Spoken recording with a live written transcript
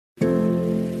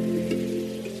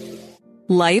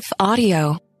Life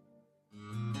Audio.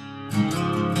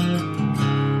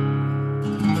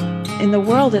 In the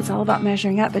world, it's all about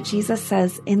measuring up. But Jesus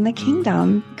says in the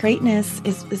kingdom, greatness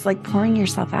is like pouring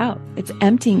yourself out. It's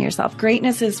emptying yourself.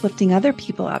 Greatness is lifting other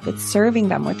people up. It's serving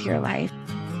them with your life.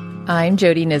 I'm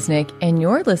Jody Nisnik, and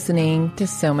you're listening to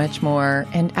So Much More.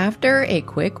 And after a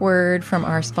quick word from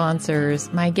our sponsors,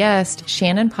 my guest,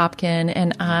 Shannon Popkin,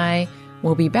 and I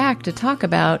will be back to talk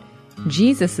about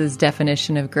Jesus's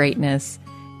definition of greatness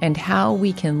and how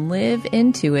we can live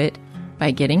into it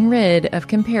by getting rid of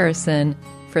comparison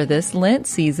for this Lent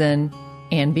season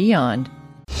and beyond.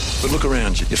 But look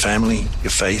around you. Your family,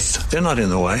 your faith, they're not in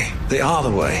the way. They are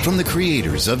the way. From the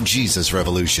creators of Jesus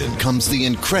Revolution comes the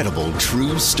incredible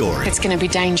true story. It's going to be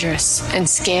dangerous and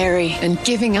scary, and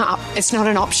giving up, it's not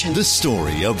an option. The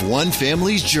story of one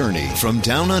family's journey from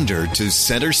down under to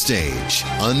center stage.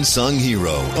 Unsung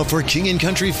Hero, a For King and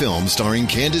Country film starring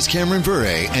Candace Cameron Bure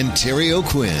and Terry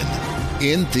O'Quinn.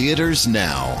 In theaters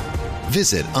now.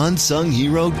 Visit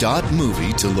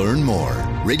unsunghero.movie to learn more.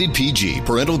 Rated PG.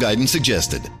 Parental guidance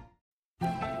suggested.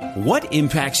 What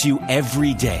impacts you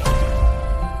every day?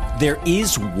 There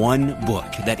is one book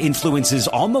that influences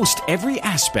almost every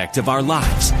aspect of our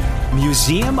lives.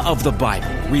 Museum of the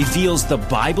Bible reveals the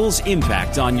Bible's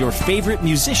impact on your favorite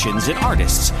musicians and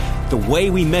artists, the way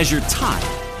we measure time,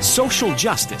 social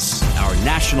justice, our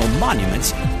national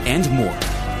monuments, and more.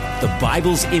 The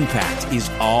Bible's impact is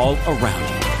all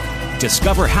around you.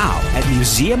 Discover how at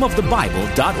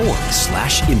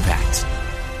museumofthebible.org/impact.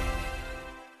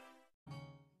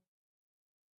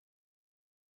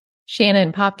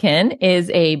 Shannon Popkin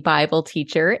is a Bible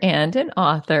teacher and an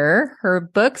author. Her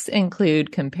books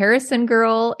include Comparison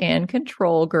Girl and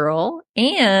Control Girl,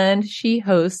 and she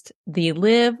hosts the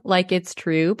Live Like It's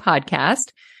True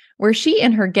podcast, where she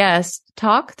and her guests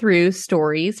talk through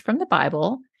stories from the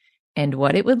Bible and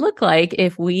what it would look like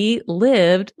if we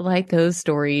lived like those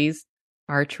stories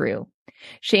are true.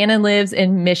 Shannon lives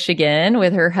in Michigan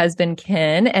with her husband,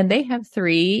 Ken, and they have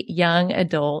 3 young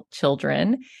adult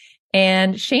children.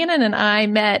 And Shannon and I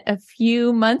met a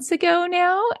few months ago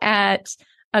now at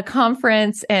a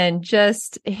conference and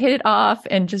just hit it off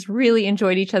and just really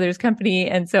enjoyed each other's company.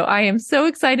 And so I am so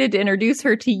excited to introduce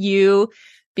her to you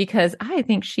because I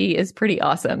think she is pretty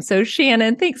awesome. So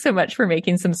Shannon, thanks so much for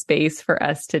making some space for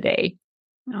us today.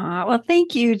 Well,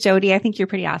 thank you, Jody. I think you're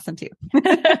pretty awesome too.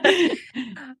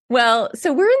 Well,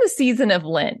 so we're in the season of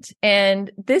Lent, and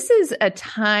this is a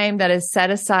time that is set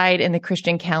aside in the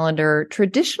Christian calendar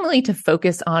traditionally to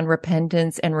focus on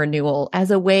repentance and renewal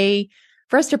as a way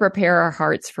for us to prepare our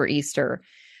hearts for Easter.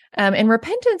 And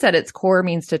repentance at its core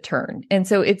means to turn. And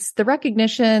so it's the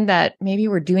recognition that maybe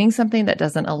we're doing something that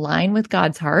doesn't align with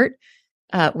God's heart,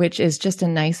 which is just a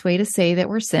nice way to say that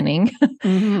we're sinning.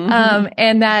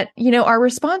 And that, our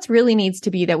response really needs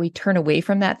to be that we turn away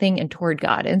from that thing and toward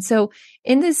God. And so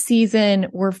in this season,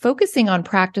 we're focusing on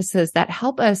practices that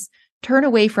help us turn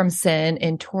away from sin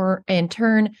and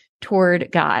turn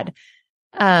toward God.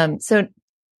 So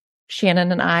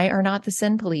Shannon and I are not the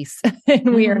sin police,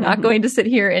 and we are not going to sit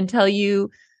here and tell you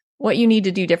what you need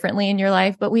to do differently in your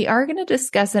life, but we are going to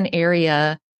discuss an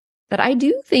area that I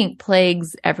do think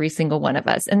plagues every single one of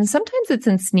us. And sometimes it's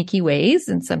in sneaky ways,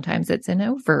 and sometimes it's in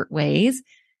overt ways.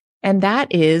 And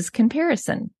that is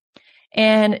comparison.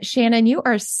 And Shannon, you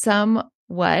are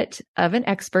somewhat of an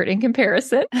expert in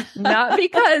comparison, not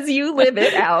because you live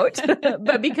it out,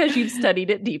 but because you've studied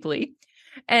it deeply.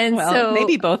 And so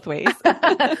maybe both ways.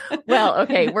 Well,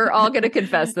 okay, we're all going to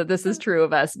confess that this is true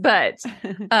of us, but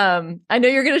I know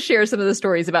you're going to share some of the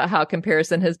stories about how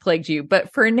comparison has plagued you.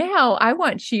 But for now, I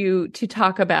want you to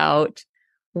talk about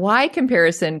why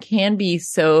comparison can be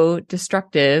so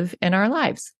destructive in our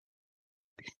lives.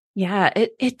 Yeah,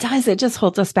 it does. It just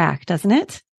holds us back, doesn't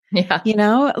it? Yeah.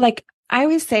 Like I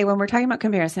always say when we're talking about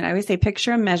comparison, I always say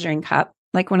picture a measuring cup,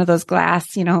 like one of those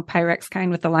glass, Pyrex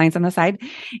kind with the lines on the side.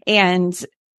 And,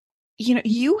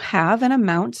 you have an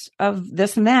amount of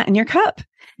this and that in your cup,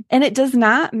 and it does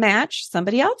not match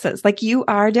somebody else's. Like you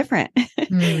are different,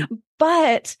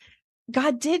 but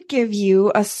God did give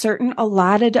you a certain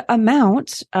allotted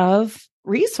amount of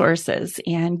resources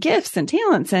and gifts and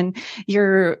talents and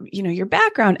your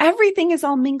background. Everything is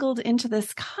all mingled into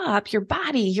this cup, your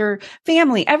body, your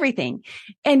family, everything.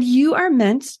 And you are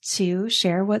meant to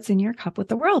share what's in your cup with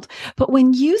the world. But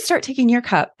when you start taking your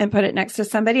cup and put it next to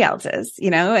somebody else's,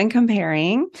 and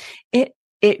comparing, it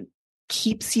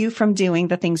keeps you from doing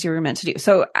the things you were meant to do.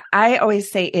 So I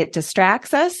always say it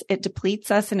distracts us, it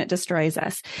depletes us, and it destroys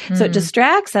us. So it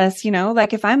distracts us,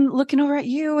 like if I'm looking over at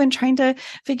you and trying to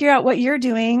figure out what you're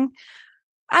doing,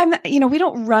 we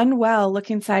don't run well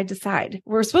looking side to side.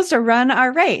 We're supposed to run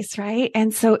our race, right?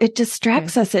 And so it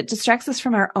distracts us. It distracts us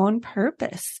from our own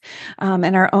purpose,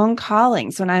 and our own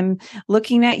callings. When I'm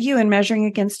looking at you and measuring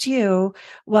against you,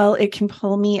 well, it can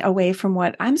pull me away from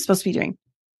what I'm supposed to be doing.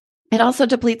 It also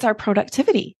depletes our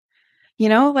productivity.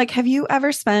 Like, have you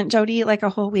ever spent, Jody, like a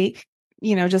whole week,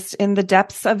 just in the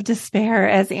depths of despair,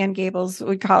 as Ann Gables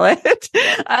would call it,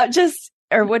 I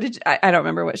don't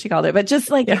remember what she called it, but just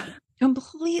like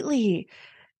completely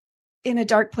in a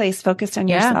dark place, focused on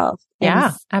yourself.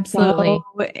 Yeah, absolutely.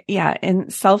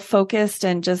 And self-focused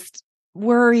and just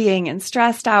worrying and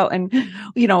stressed out. And,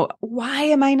 why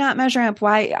am I not measuring up?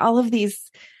 Why all of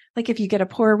these, like if you get a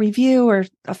poor review or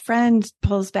a friend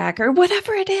pulls back or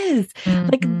whatever it is,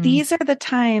 like these are the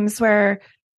times where,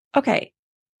 okay,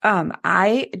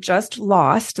 I just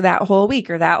lost that whole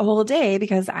week or that whole day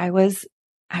because I was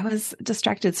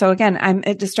distracted. So again,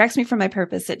 it distracts me from my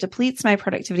purpose. It depletes my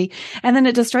productivity, and then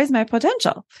it destroys my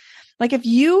potential. Like, if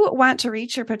you want to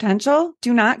reach your potential,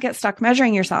 do not get stuck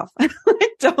measuring yourself.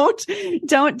 Don't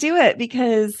do it,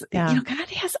 because God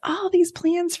has all these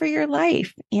plans for your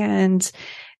life, and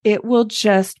it will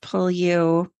just pull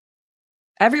you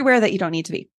everywhere that you don't need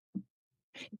to be.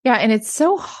 Yeah. And it's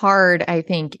so hard, I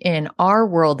think, in our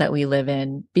world that we live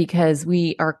in, because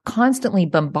we are constantly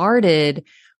bombarded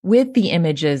with the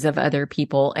images of other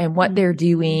people and what they're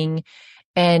doing.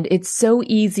 And it's so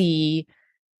easy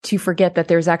to forget that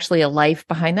there's actually a life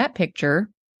behind that picture.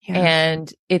 Yeah.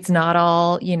 And it's not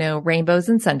all, rainbows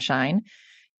and sunshine.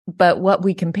 But what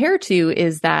we compare to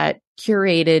is that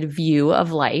curated view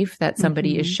of life that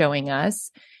somebody is showing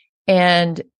us.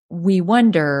 And we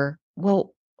wonder,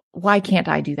 well, why can't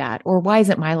I do that? Or why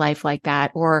isn't my life like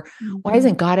that? Or why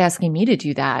isn't God asking me to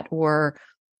do that?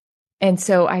 And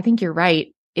so I think you're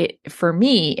right. For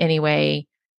me anyway,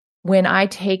 when I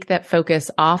take that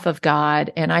focus off of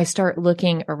God and I start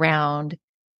looking around,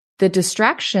 the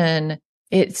distraction,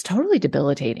 it's totally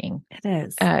debilitating. It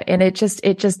is. And it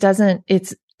just doesn't,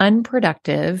 it's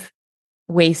unproductive,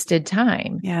 wasted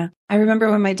time. Yeah. I remember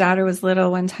when my daughter was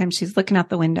little, one time she's looking out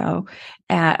the window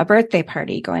at a birthday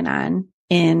party going on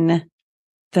in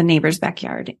the neighbor's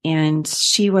backyard, and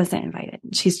she wasn't invited.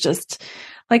 She's just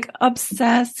like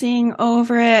obsessing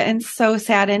over it and so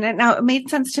sad. And now it made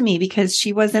sense to me because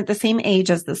she wasn't the same age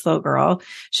as this little girl.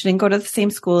 She didn't go to the same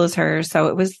school as her. So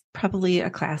it was probably a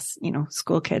class,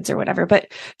 school kids or whatever.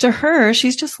 But to her,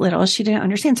 she's just little. She didn't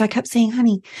understand. So I kept saying,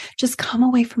 honey, just come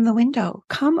away from the window.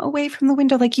 Come away from the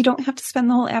window. Like, you don't have to spend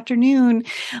the whole afternoon,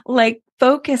 like,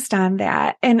 focused on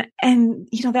that. And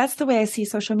that's the way I see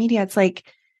social media. It's like,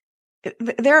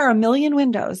 there are a million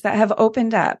windows that have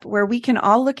opened up where we can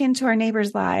all look into our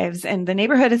neighbors' lives, and the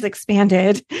neighborhood has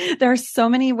expanded. There are so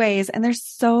many ways, and there's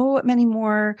so many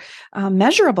more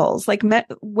measurables, like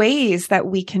ways that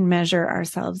we can measure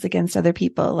ourselves against other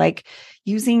people, like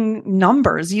using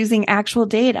numbers, using actual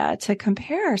data to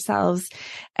compare ourselves.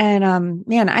 And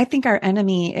man, I think our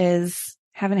enemy is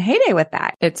having a heyday with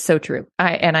that. It's so true.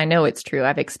 I know it's true.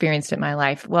 I've experienced it in my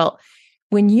life. Well,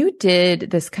 when you did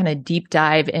this kind of deep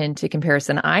dive into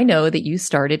comparison, I know that you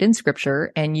started in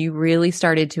scripture and you really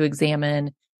started to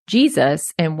examine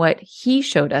Jesus and what he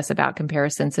showed us about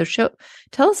comparison. So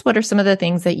tell us, what are some of the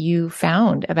things that you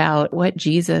found about what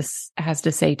Jesus has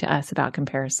to say to us about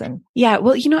comparison? Yeah,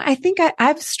 well, I think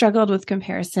I've struggled with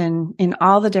comparison in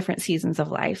all the different seasons of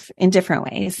life in different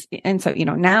ways. And so,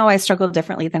 now I struggle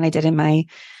differently than I did in my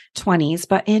 20s.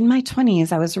 But in my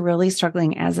 20s, I was really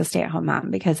struggling as a stay-at-home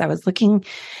mom because I was looking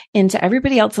into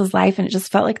everybody else's life and it just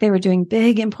felt like they were doing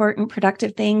big, important,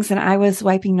 productive things. And I was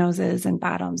wiping noses and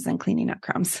bottoms and cleaning up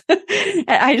crumbs.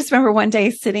 I just remember one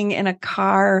day sitting in a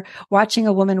car, watching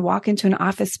a woman walk into an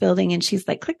office building, and she's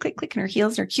like, click, click, click in her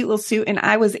heels and her cute little suit. And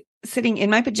I was sitting in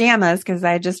my pajamas because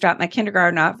I had just dropped my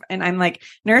kindergarten off, and I'm like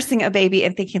nursing a baby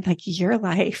and thinking, like, your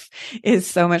life is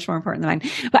so much more important than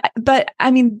mine. But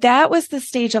I mean, that was the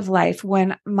stage of life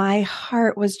when my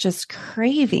heart was just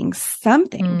craving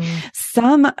something,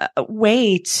 some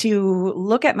way to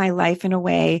look at my life in a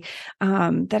way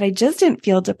that I just didn't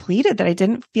feel depleted, that I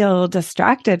didn't feel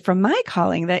distracted from my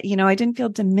calling, that, I didn't feel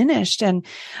diminished.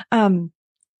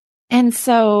 And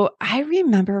so I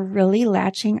remember really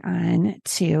latching on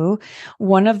to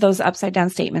one of those upside down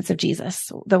statements of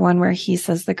Jesus, the one where he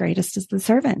says, the greatest is the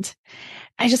servant.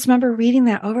 I just remember reading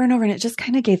that over and over, and it just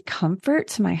kind of gave comfort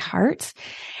to my heart.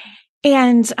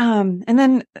 And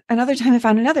then another time I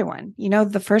found another one,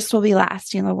 the first will be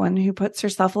last, the one who puts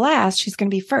herself last, she's going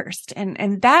to be first.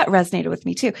 And that resonated with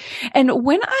me too. And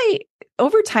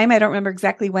over time, I don't remember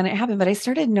exactly when it happened, but I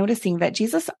started noticing that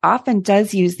Jesus often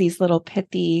does use these little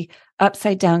pithy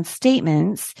upside down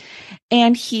statements.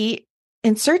 And he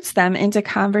inserts them into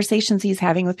conversations he's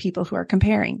having with people who are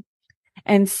comparing.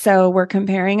 And so we're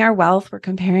comparing our wealth, we're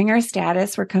comparing our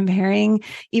status, we're comparing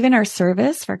even our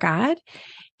service for God.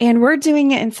 And we're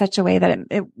doing it in such a way that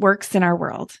it works in our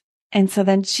world. And so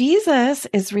then Jesus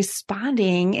is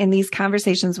responding in these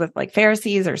conversations with like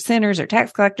Pharisees or sinners or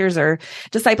tax collectors or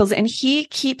disciples. And he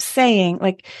keeps saying,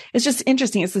 like, it's just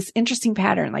interesting. It's this interesting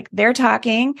pattern. Like they're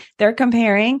talking, they're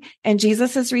comparing, and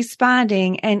Jesus is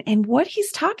responding. And what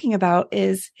he's talking about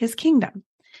is his kingdom.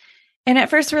 And at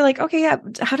first we're like, okay, yeah,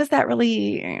 how does that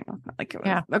really, like,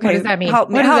 yeah, okay, what does that mean?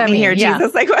 Help me here, Yeah.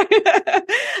 Jesus. Like, what?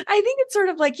 I think it's sort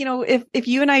of like, if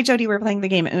you and I, Jody, were playing the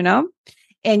game Uno,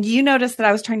 and you noticed that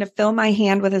I was trying to fill my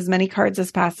hand with as many cards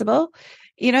as possible,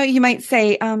 you might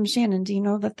say, Shannon, do you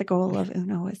know that the goal of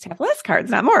Uno is to have less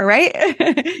cards, not more, right?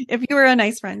 If you were a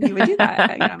nice friend, you would do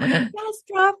that. I'm like, yes,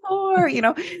 draw 4,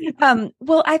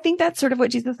 well, I think that's sort of what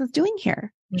Jesus is doing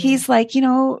here. Mm-hmm. He's like,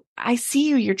 I see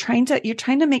you. You're trying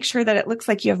to make sure that it looks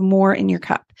like you have more in your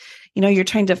cup. You're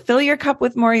trying to fill your cup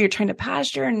with more. You're trying to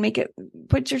posture and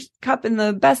put your cup in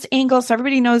the best angle so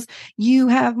everybody knows you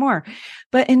have more.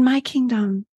 But in my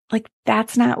kingdom, like,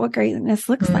 that's not what greatness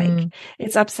looks like.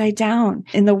 It's upside down.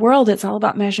 In the world, it's all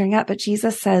about measuring up. But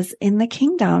Jesus says in the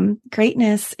kingdom,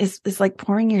 greatness is like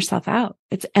pouring yourself out.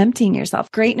 It's emptying yourself.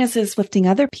 Greatness is lifting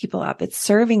other people up. It's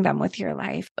serving them with your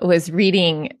life. I was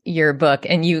reading your book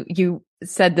and you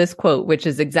said this quote, which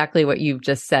is exactly what you've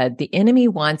just said. The enemy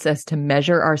wants us to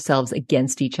measure ourselves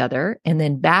against each other and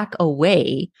then back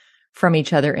away from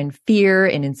each other in fear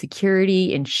and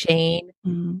insecurity and shame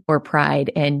or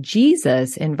pride. And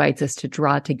Jesus invites us to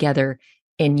draw together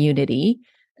in unity,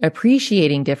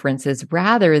 appreciating differences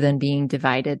rather than being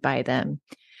divided by them.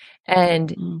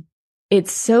 And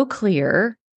it's so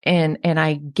clear. And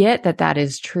I get that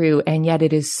is true. And yet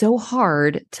it is so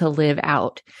hard to live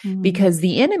out because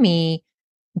the enemy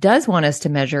does want us to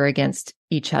measure against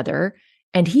each other.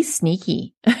 And he's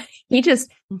sneaky.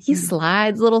 He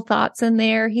slides little thoughts in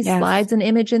there. He slides an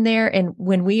image in there. And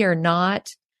when we are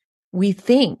not, we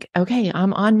think, okay,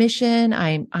 I'm on mission.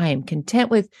 I am content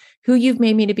with who you've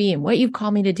made me to be and what you've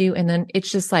called me to do. And then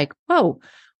it's just like, whoa,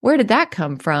 where did that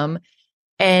come from?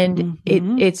 And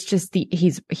it's just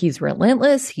he's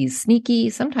relentless. He's sneaky.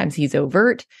 Sometimes he's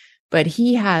overt, but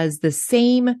he has the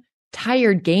same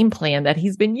tired game plan that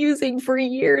he's been using for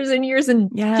years and years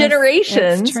and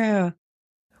generations. It's true.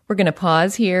 We're going to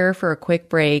pause here for a quick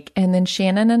break, and then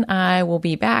Shannon and I will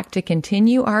be back to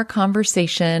continue our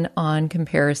conversation on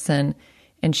comparison.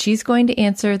 And she's going to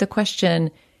answer the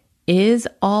question, is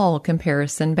all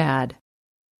comparison bad?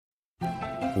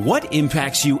 What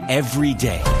impacts you every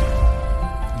day?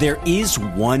 There is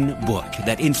one book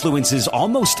that influences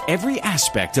almost every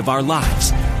aspect of our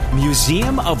lives.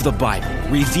 Museum of the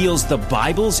Bible reveals the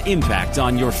Bible's impact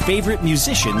on your favorite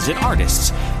musicians and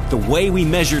artists, the way we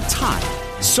measure time,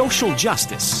 social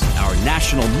justice, our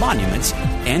national monuments,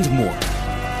 and more.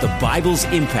 The Bible's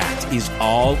impact is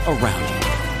all around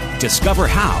you. Discover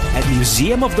how at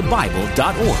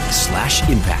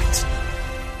museumofthebible.org/impact.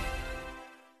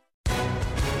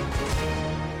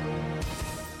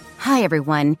 Hi,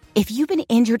 everyone. If you've been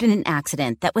injured in an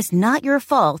accident that was not your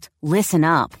fault, listen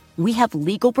up. We have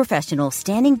legal professionals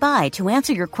standing by to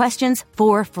answer your questions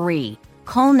for free.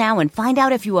 Call now and find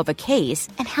out if you have a case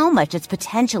and how much it's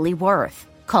potentially worth.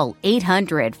 Call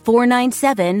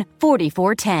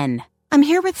 800-497-4410. I'm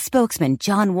here with spokesman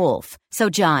John Wolf. So,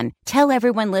 John, tell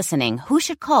everyone listening who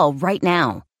should call right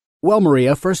now. Well,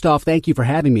 Maria, first off, thank you for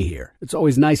having me here. It's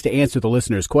always nice to answer the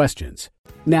listeners' questions.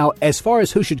 Now, as far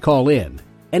as who should call in,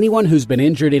 anyone who's been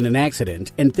injured in an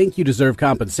accident and think you deserve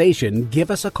compensation, give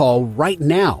us a call right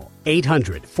now.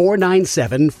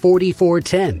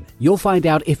 800-497-4410. You'll find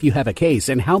out if you have a case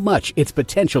and how much it's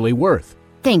potentially worth.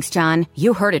 Thanks, John.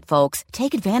 You heard it, folks.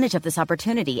 Take advantage of this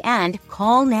opportunity and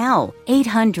call now.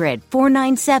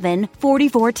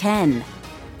 800-497-4410.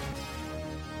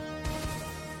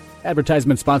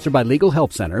 Advertisement sponsored by Legal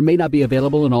Help Center. May not be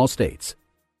available in all states.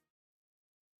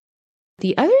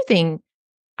 The other thing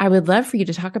I would love for you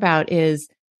to talk about is,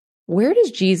 where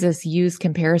does Jesus use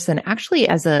comparison actually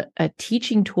as a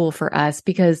teaching tool for us?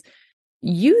 Because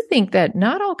you think that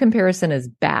not all comparison is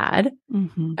bad,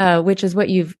 which is what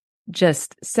you've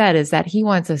just said, is that he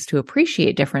wants us to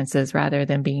appreciate differences rather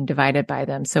than being divided by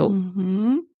them. So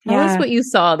tell us what you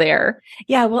saw there.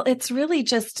 Yeah, well, it's really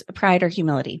just pride or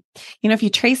humility. If you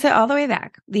trace it all the way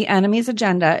back, the enemy's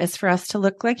agenda is for us to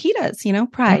look like he does,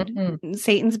 pride.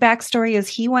 Satan's backstory is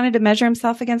he wanted to measure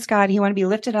himself against God. He wanted to be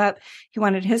lifted up. He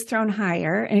wanted his throne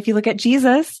higher. And if you look at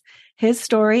Jesus, his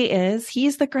story is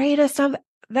he's the greatest of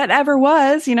that ever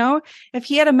was, if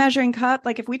he had a measuring cup,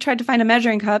 like if we tried to find a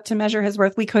measuring cup to measure his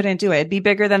worth, we couldn't do it. It'd be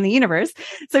bigger than the universe.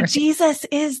 So Jesus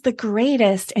is the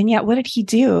greatest. And yet what did he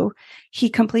do? He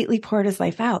completely poured his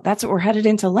life out. That's what we're headed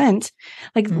into Lent.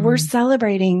 Like we're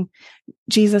celebrating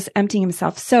Jesus emptying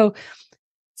himself. So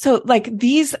like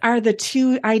these are the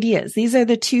two ideas. These are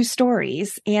the two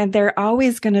stories, and they're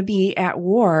always going to be at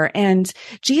war. And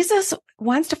Jesus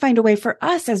wants to find a way for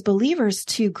us as believers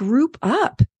to group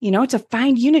up, to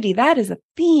find unity. That is a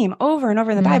theme over and over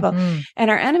in the Bible.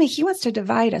 And our enemy, he wants to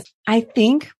divide us. I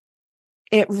think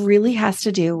it really has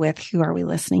to do with who are we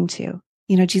listening to?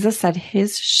 Jesus said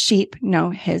his sheep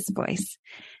know his voice.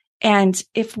 And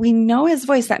if we know his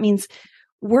voice, that means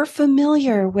we're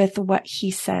familiar with what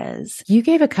he says. You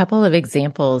gave a couple of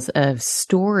examples of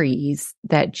stories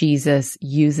that Jesus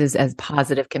uses as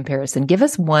positive comparison. Give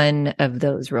us one of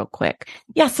those real quick.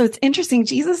 Yeah. So it's interesting.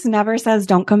 Jesus never says,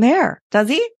 don't compare, does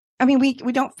he? I mean, we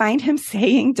don't find him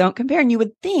saying, don't compare. And you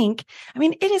would think,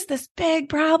 it is this big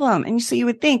problem. And so you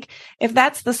would think if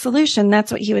that's the solution,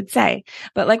 that's what he would say.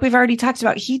 But like we've already talked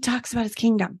about, he talks about his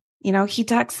kingdom. He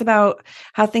talks about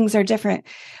how things are different.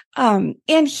 And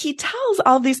he tells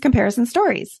all of these comparison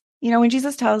stories. When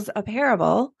Jesus tells a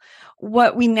parable,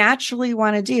 what we naturally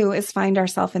want to do is find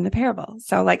ourselves in the parable.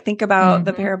 So like think about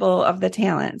the parable of the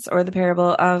talents, or the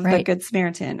parable of the Good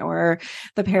Samaritan, or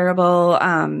the parable,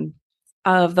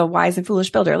 of the wise and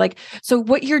foolish builder. Like, so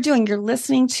what you're doing, you're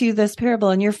listening to this parable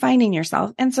and you're finding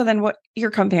yourself. And so then what you're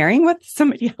comparing with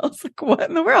somebody else, like what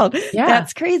in the world? Yeah.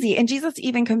 That's crazy. And Jesus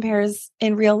even compares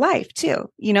in real life too.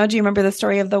 Do you remember the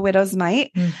story of the widow's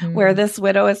mite, where this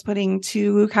widow is putting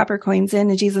 2 copper coins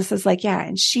in, and Jesus is like, yeah,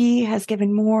 and she has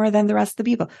given more than the rest of the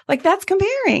people. Like that's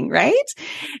comparing,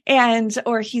 right?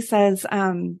 Or he says,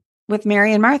 with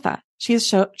Mary and Martha, she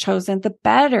has chosen the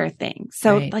better thing.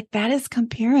 So like that is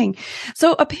comparing.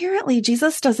 So apparently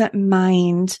Jesus doesn't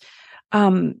mind,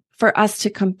 for us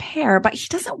to compare, but he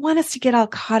doesn't want us to get all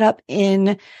caught up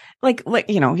in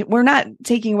we're not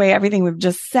taking away everything we've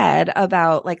just said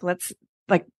about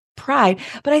pride,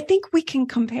 but I think we can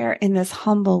compare in this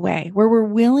humble way where we're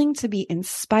willing to be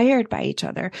inspired by each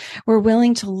other. We're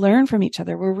willing to learn from each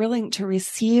other. We're willing to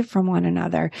receive from one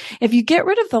another. If you get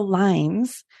rid of the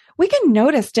lines, we can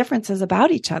notice differences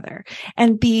about each other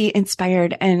and be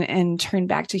inspired and turn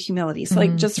back to humility. So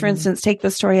like just for instance, take the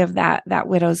story of that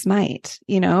widow's mite,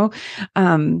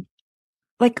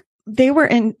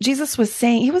 Jesus was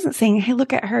saying, he wasn't saying, hey,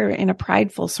 look at her in a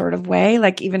prideful sort of way,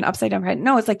 like even upside down pride.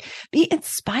 No, it's like be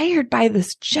inspired by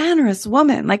this generous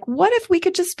woman. Like what if we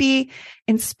could just be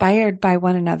inspired by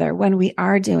one another when we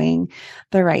are doing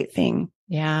the right thing?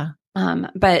 Yeah.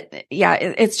 But yeah,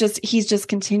 it's just, he's just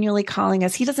continually calling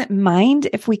us. He doesn't mind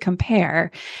if we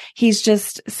compare. He's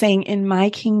just saying, in my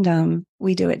kingdom,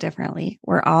 we do it differently.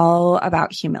 We're all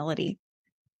about humility.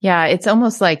 Yeah. It's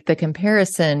almost like the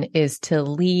comparison is to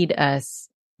lead us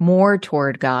more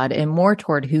toward God and more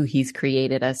toward who he's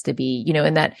created us to be.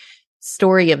 In that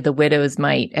story of the widow's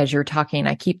mite, as you're talking,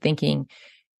 I keep thinking,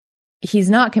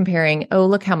 he's not comparing, oh,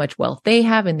 look how much wealth they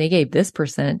have, and they gave this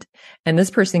percent, and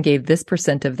this person gave this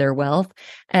percent of their wealth.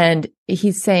 And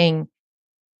he's saying,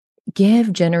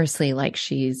 give generously like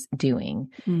she's doing.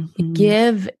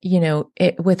 Give,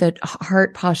 it with a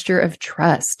heart posture of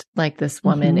trust like this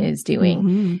woman is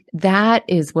doing. That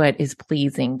is what is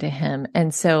pleasing to him.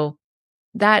 And so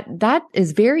that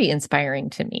is very inspiring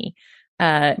to me.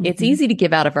 It's easy to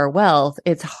give out of our wealth.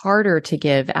 It's harder to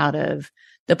give out of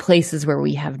the places where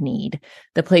we have need,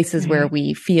 the places where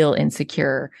we feel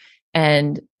insecure.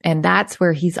 And that's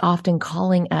where he's often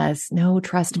calling us, no,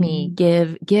 trust me,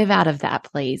 give out of that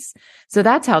place. So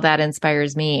that's how that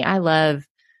inspires me.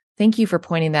 Thank you for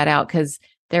pointing that out, because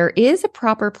there is a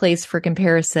proper place for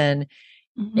comparison.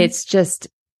 It's just,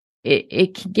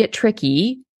 it can get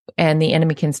tricky, and the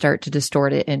enemy can start to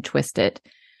distort it and twist it.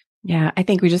 Yeah, I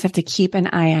think we just have to keep an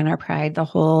eye on our pride the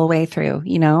whole way through,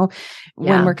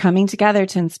 when we're coming together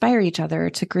to inspire each other,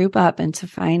 to group up and to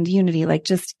find unity, like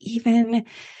just even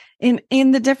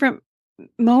in the different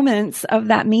moments of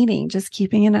that meeting, just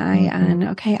keeping an eye on,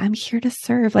 okay, I'm here to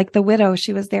serve. Like the widow,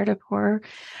 she was there to pour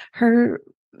her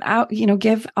out,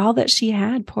 give all that she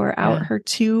had, pour out her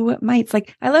 2 mites.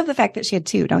 Like, I love the fact that she had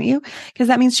 2, don't you? Because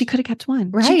that means she could have kept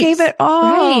 1. Right. She gave it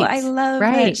all. Right. I love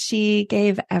that she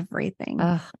gave everything.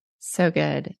 Oh, so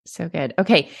good. So good.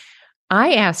 Okay.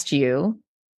 I asked you,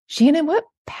 Shannon, what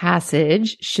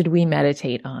passage should we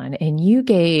meditate on? And you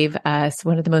gave us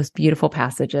one of the most beautiful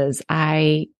passages.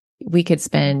 We could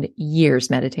spend years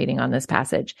meditating on this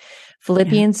passage,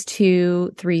 Philippians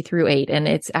 2:3-8. And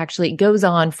it goes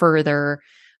on further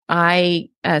I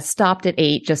stopped at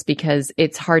 8 just because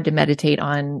it's hard to meditate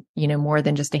on, more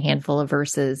than just a handful of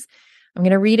verses. I'm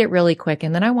going to read it really quick,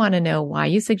 and then I want to know why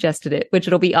you suggested it, which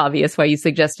it'll be obvious why you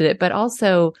suggested it, but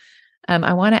also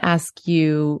I want to ask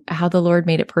you how the Lord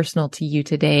made it personal to you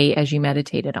today as you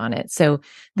meditated on it. So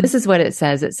this is what it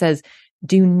says. It says,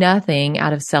 "Do nothing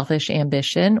out of selfish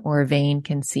ambition or vain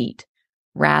conceit.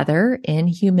 Rather, in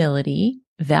humility,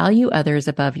 value others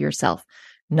above yourself,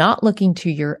 not looking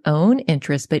to your own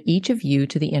interests, but each of you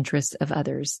to the interests of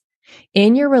others.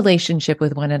 In your relationship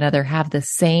with one another, have the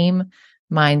same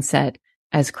mindset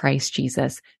as Christ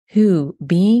Jesus, who,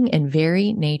 being in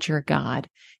very nature God,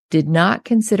 did not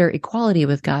consider equality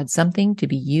with God something to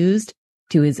be used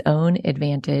to his own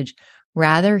advantage.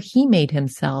 Rather, he made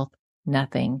himself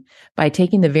nothing by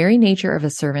taking the very nature of a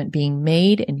servant, being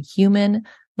made in human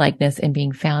likeness and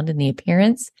being found in the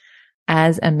appearance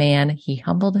as a man. He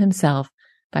humbled himself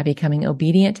by becoming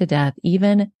obedient to death,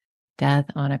 even death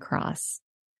on a cross."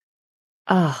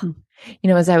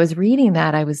 As I was reading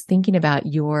that, I was thinking about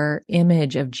your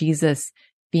image of Jesus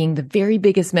being the very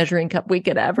biggest measuring cup we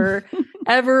could ever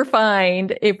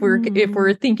find if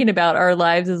we're thinking about our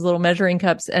lives as little measuring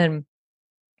cups.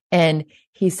 And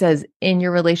he says, in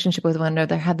your relationship with one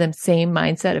another, have the same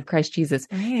mindset of Christ Jesus,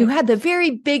 who had the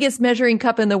very biggest measuring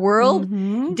cup in the world,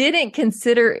 didn't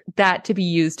consider that to be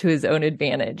used to his own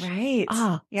advantage. Right.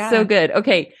 Yeah. So good.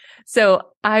 Okay. So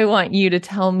I want you to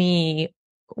tell me,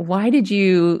 why did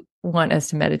you want us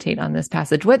to meditate on this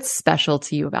passage? What's special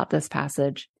to you about this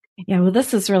passage? Yeah, well,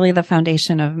 this is really the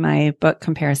foundation of my book,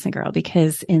 Comparison Girl,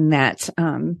 because in that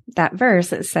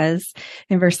verse, it says,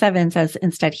 in verse 7 says,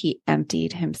 instead he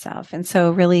emptied himself. And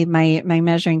so really my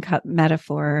measuring cup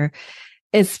metaphor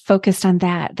is focused on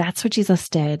that. That's what Jesus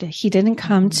did. He didn't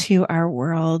come to our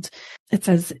world. It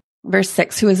says, verse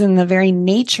 6, who is in the very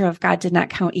nature of God, did not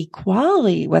count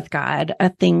equality with God a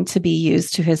thing to be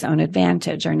used to his own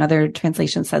advantage. Or another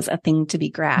translation says a thing to be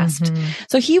grasped.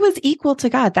 So he was equal to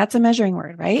God. That's a measuring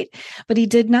word, right? But he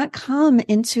did not come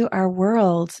into our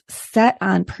world set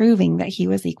on proving that he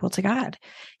was equal to God.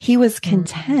 He was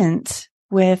content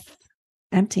with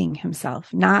emptying himself,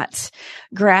 not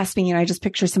grasping. I just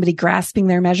picture somebody grasping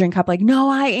their measuring cup like, no,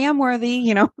 I am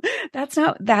worthy.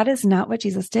 That is not what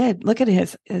Jesus did. Look at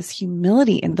his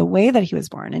humility in the way that he was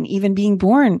born, and even being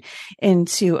born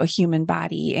into a human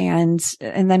body. And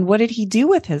then what did he do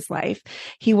with his life?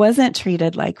 He wasn't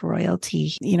treated like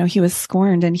royalty. He was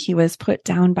scorned and he was put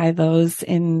down by those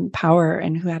in power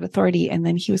and who had authority. And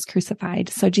then he was crucified.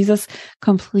 So Jesus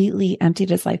completely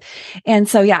emptied his life. And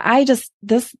so,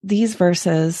 these verses,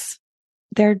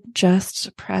 they're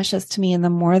just precious to me. And the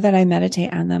more that I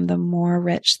meditate on them, the more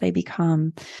rich they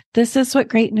become. This is what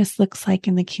greatness looks like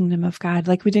in the kingdom of God.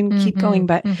 Like, we didn't keep going,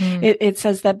 but it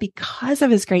says that because of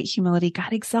his great humility,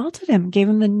 God exalted him, gave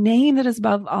him the name that is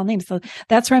above all names. So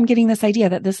that's where I'm getting this idea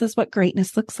that this is what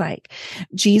greatness looks like.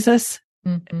 Jesus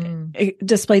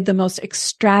displayed the most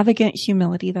extravagant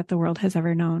humility that the world has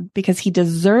ever known, because he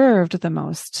deserved the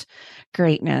most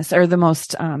greatness or the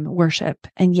most worship,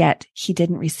 and yet he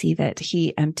didn't receive it.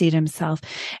 He emptied himself.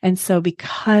 And so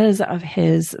because of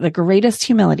the greatest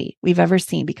humility we've ever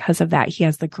seen, because of that, he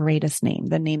has the greatest name,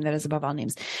 the name that is above all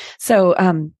names. So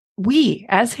we,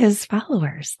 as his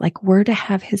followers, we're to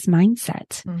have his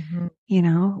mindset.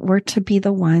 We're to be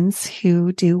the ones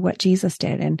who do what Jesus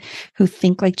did and who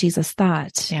think like Jesus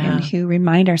thought, and who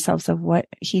remind ourselves of what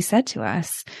he said to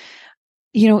us.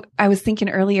 I was thinking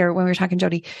earlier when we were talking,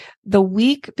 Jody, the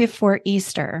week before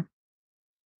Easter,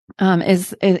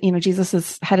 Jesus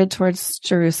is headed towards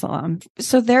Jerusalem.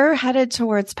 So they're headed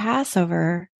towards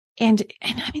Passover. And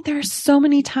I mean, there are so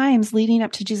many times leading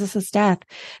up to Jesus's death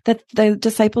that the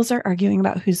disciples are arguing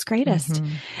about who's greatest.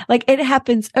 It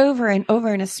happens over and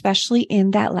over. And especially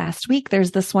in that last week,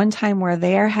 there's this one time where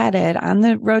they are headed on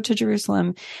the road to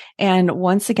Jerusalem. And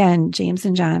once again, James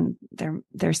and John,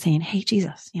 they're saying, hey,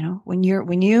 Jesus, when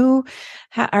you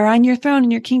are on your throne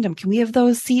in your kingdom, can we have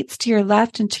those seats to your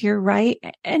left and to your right?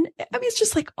 And I mean, it's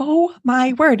just like, oh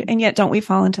my word. And yet don't we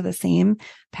fall into the same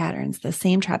patterns, the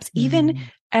same traps, even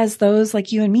as those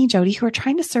like you and me, Jody, who are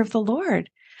trying to serve the Lord.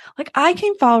 I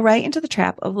can fall right into the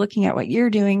trap of looking at what you're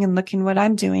doing and looking what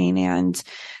I'm doing and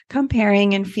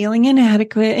comparing and feeling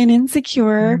inadequate and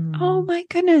insecure. Oh my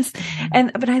goodness.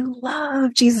 But I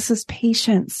love Jesus's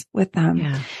patience with them.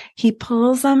 Yeah. He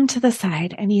pulls them to the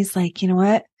side and he's like, you know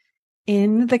what?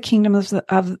 In the kingdom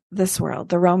of this world,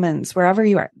 the Romans, wherever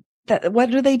you are, what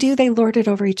do? They lord it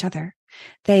over each other.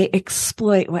 They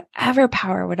exploit whatever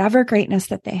power, whatever greatness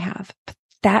that they have.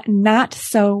 That not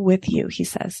so with you, he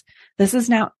says. This is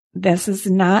not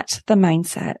the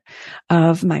mindset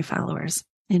of my followers.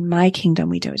 in my kingdom,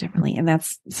 we do it differently. And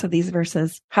so these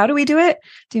verses, how do we do it?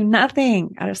 Do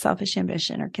nothing out of selfish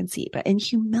ambition or conceit, but in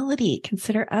humility,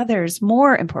 consider others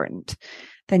more important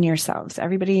than yourselves.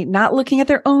 Everybody not looking at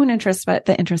their own interests, but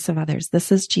the interests of others.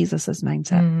 This is Jesus's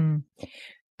mindset.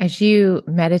 As you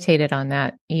meditated on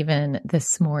that, even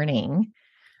this morning,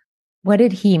 what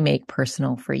did he make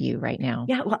personal for you right now?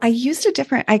 Yeah, well,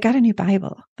 I got a new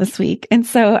Bible this week. And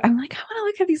so I'm like, I want to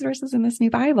look at these verses in this new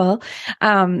Bible.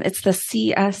 It's the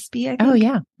CSB, I think. Oh,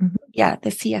 yeah. Yeah, the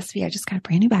CSB. I just got a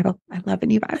brand new Bible. I love a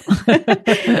new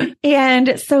Bible.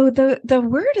 And so the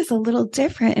word is a little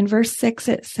different. In verse 6,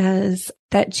 it says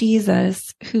that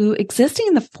Jesus, who existing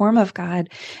in the form of God,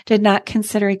 did not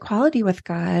consider equality with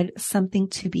God something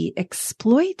to be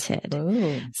exploited.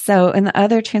 Ooh. So in the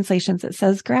other translations, it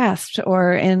says grasped,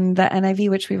 or in the NIV,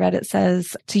 which we read, it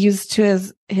says to use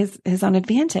to his own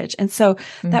advantage. And so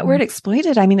that word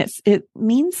exploited, I mean, it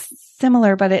means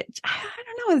similar, but I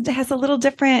don't know, it has a little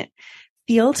different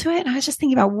feel to it. And I was just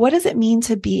thinking about, what does it mean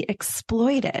to be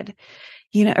exploited,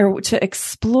 or to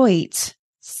exploit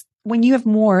when you have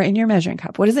more in your measuring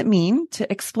cup? What does it mean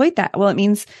to exploit that? Well, it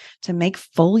means to make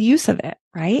full use of it,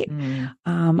 right?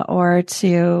 Or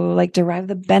to derive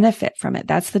the benefit from it.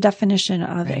 That's the definition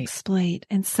of exploit.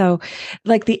 And so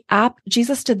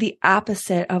Jesus did the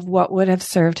opposite of what would have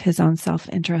served his own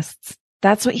self-interests.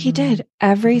 That's what he did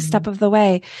every step of the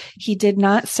way. He did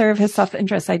not serve his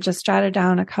self-interest. I just jotted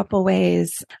down a couple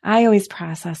ways. I always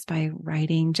process by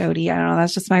writing, Jody. I don't know.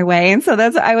 That's just my way. And so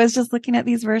I was just looking at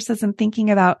these verses and thinking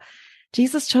about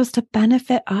Jesus chose to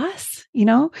benefit us,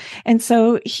 and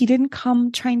so he didn't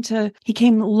come he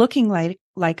came looking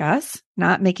like us,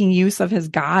 not making use of his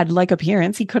God-like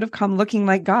appearance. He could have come looking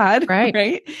like God.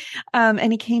 Right.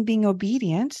 And he came being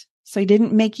obedient. So he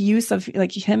didn't make use of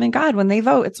him and God when they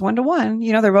vote. It's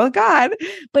 1-to-1, they're both God,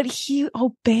 but he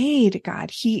obeyed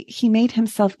God. He made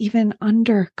himself even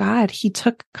under God. He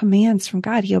took commands from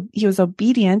God. He was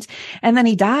obedient, and then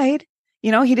he died. He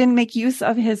didn't make use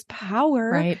of his power.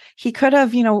 Right. He could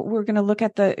have, we're going to look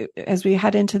at as we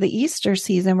head into the Easter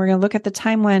season, we're going to look at the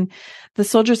time when the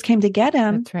soldiers came to get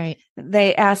him. That's right.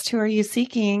 They asked, who are you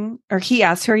seeking? Or he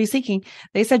asked, who are you seeking?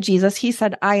 They said, Jesus. He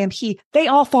said, I am he. They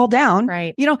all fall down.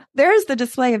 Right. There's the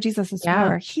display of Jesus's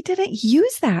power. He didn't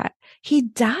use that. He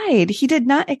died. He did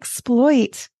not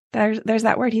exploit. There's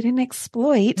that word. He didn't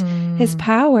exploit his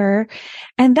power.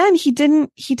 And then he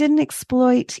didn't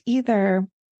exploit either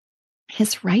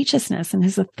his righteousness and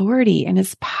his authority and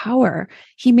his power.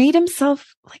 He made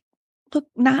himself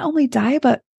not only die,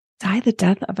 but die the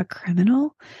death of a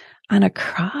criminal on a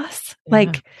cross.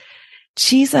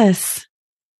 Jesus,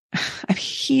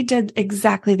 he did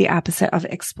exactly the opposite of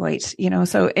exploit,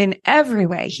 so in every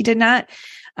way, he did not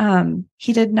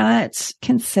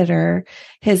consider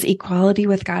his equality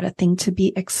with God a thing to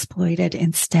be exploited.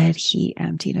 Instead, he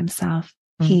emptied himself.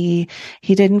 He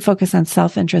didn't focus on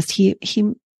self-interest. He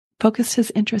focused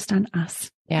his interest on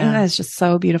us. Yeah. And that is just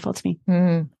so beautiful to me.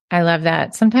 I love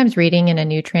that. Sometimes reading in a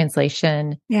new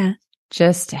translation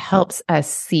just helps us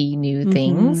see new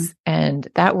things. And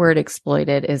that word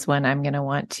exploited is one I'm going to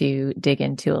want to dig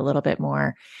into a little bit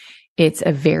more. It's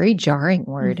a very jarring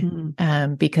word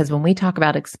because when we talk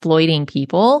about exploiting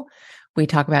people, we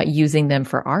talk about using them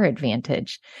for our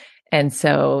advantage. And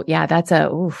so, that's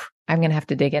I'm going to have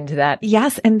to dig into that.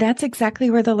 Yes. And that's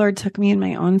exactly where the Lord took me in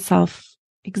my own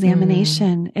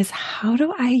self-examination is, how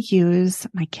do I use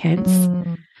my kids?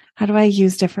 How do I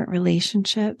use different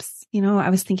relationships? I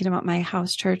was thinking about my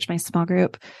house church, my small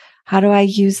group. How do I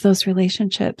use those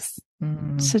relationships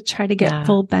to try to get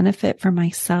full benefit for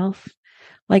myself?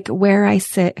 Like where I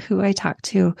sit, who I talk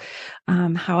to,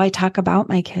 how I talk about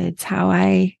my kids, how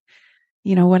I,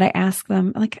 what I ask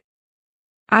them.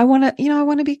 I want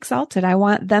to be exalted. I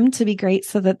want them to be great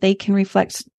so that they can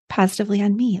reflect positively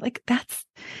on me.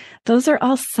 Those are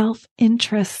all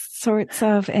self-interest sorts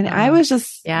of, and I was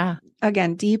just,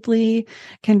 again, deeply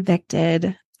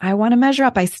convicted. I want to measure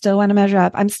up. I still want to measure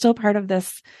up. I'm still part of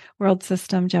this world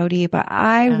system, Jody, but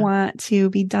I want to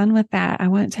be done with that. I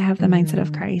want to have the mindset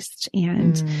of Christ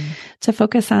and to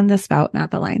focus on this bout,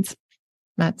 not the lines.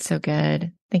 That's so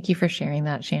good. Thank you for sharing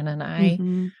that, Shannon. I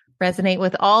resonate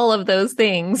with all of those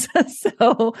things.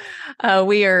 So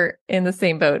we are in the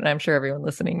same boat, and I'm sure everyone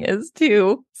listening is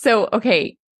too. So,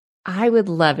 okay. I would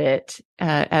love it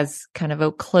as kind of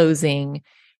a closing.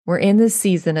 We're in the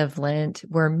season of Lent.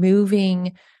 We're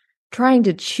trying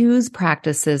to choose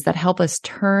practices that help us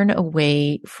turn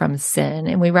away from sin.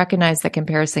 And we recognize that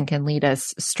comparison can lead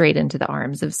us straight into the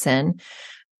arms of sin.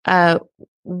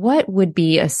 What would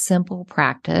be a simple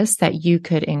practice that you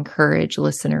could encourage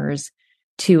listeners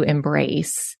to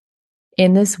embrace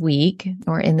in this week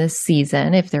or in this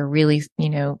season, if they're really,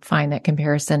 find that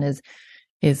comparison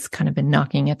is kind of been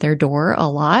knocking at their door a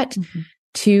lot,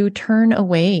 to turn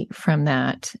away from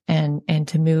that and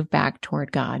to move back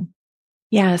toward God?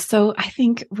 Yeah. So I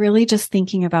think really just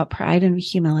thinking about pride and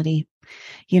humility,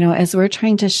 as we're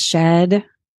trying to shed,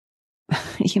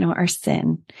 our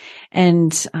sin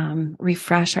and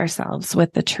refresh ourselves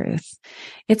with the truth,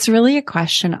 it's really a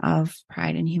question of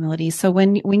pride and humility. So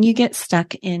when you get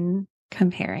stuck in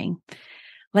comparing,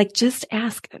 like just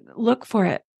look for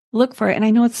it. And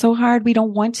I know it's so hard. We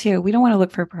don't want to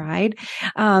look for pride.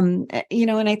 And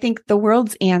I think the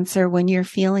world's answer when you're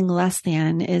feeling less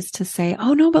than is to say,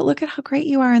 oh no, but look at how great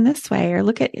you are in this way, or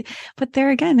but there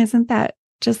again, isn't that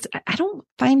just, I don't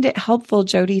find it helpful,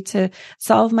 Jody, to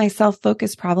solve my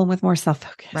self-focused problem with more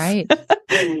self-focus. Right.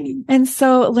 And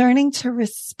so learning to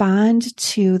respond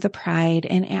to the pride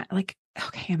and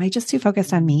okay, am I just too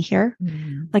focused on me here?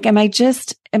 Like, am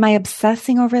I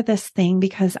obsessing over this thing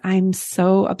because I'm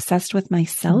so obsessed with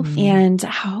myself? And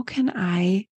how can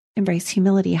I embrace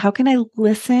humility? How can I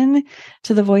listen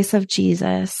to the voice of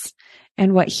Jesus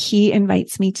and what he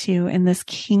invites me to in this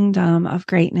kingdom of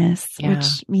greatness,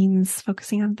 which means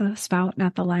focusing on the spout,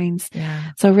 not the lines.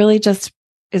 Yeah. So really just,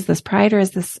 is this pride or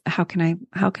is this, how can I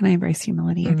embrace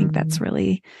humility? I think that's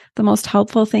really the most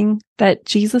helpful thing that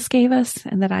Jesus gave us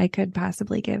and that I could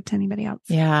possibly give to anybody else.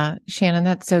 Yeah. Shannon,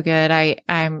 that's so good.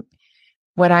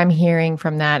 What I'm hearing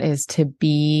from that is to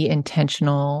be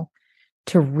intentional,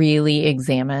 to really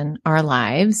examine our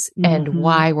lives and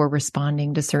why we're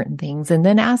responding to certain things, and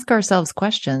then ask ourselves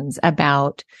questions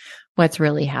about what's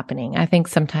really happening. I think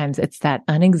sometimes it's that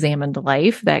unexamined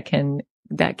life that can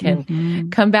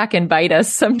come back and bite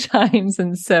us sometimes.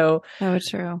 And so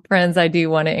true. Friends, I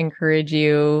do want to encourage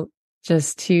you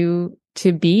just to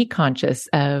be conscious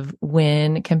of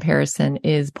when comparison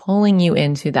is pulling you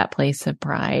into that place of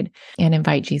pride, and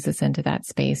invite Jesus into that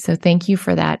space. So thank you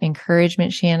for that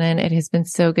encouragement, Shannon. It has been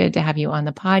so good to have you on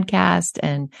the podcast,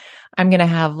 and I'm going to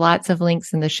have lots of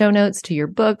links in the show notes to your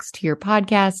books, to your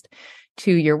podcast,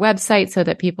 to your website, so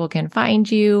that people can find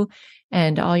you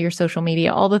and all your social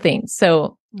media, all the things.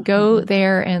 So go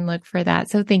there and look for that.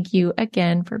 So thank you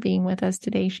again for being with us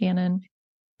today, Shannon.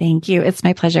 Thank you. It's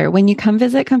my pleasure. When you come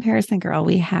visit Comparison Girl,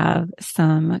 we have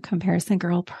some Comparison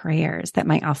Girl prayers that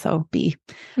might also be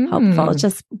helpful.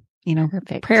 Just,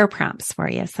 perfect prayer prompts for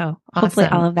you. So hopefully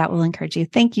all of that will encourage you.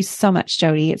 Thank you so much,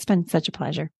 Jody. It's been such a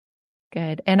pleasure.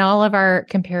 Good. And all of our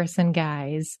comparison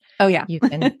guys. Oh yeah. You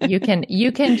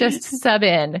can just sub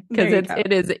in, because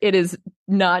it is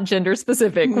not gender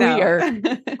specific. No.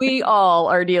 We all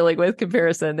are dealing with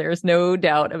comparison. There's no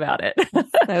doubt about it.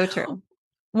 So true.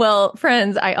 Well,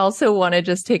 friends, I also want to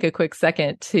just take a quick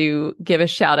second to give a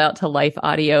shout out to Life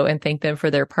Audio and thank them for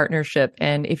their partnership.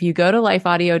 And if you go to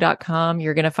lifeaudio.com,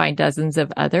 you're going to find dozens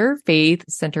of other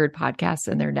faith-centered podcasts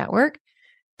in their network.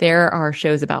 There are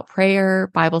shows about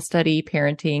prayer, Bible study,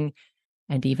 parenting,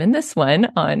 and even this one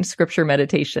on scripture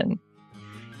meditation.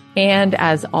 And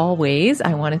as always,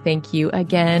 I want to thank you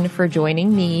again for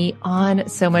joining me on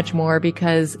So Much More,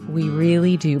 because we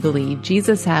really do believe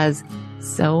Jesus has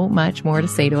so much more to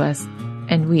say to us,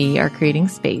 and we are creating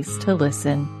space to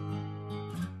listen.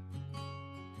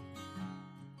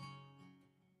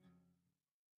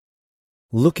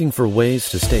 Looking for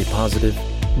ways to stay positive?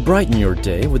 Brighten your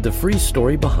day with the Free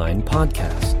Story Behind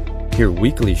podcast. Hear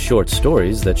weekly short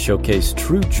stories that showcase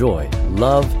true joy,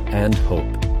 love, and hope.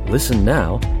 Listen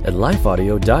now at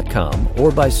lifeaudio.com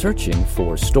or by searching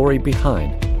for Story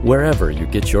Behind wherever you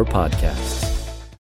get your podcasts.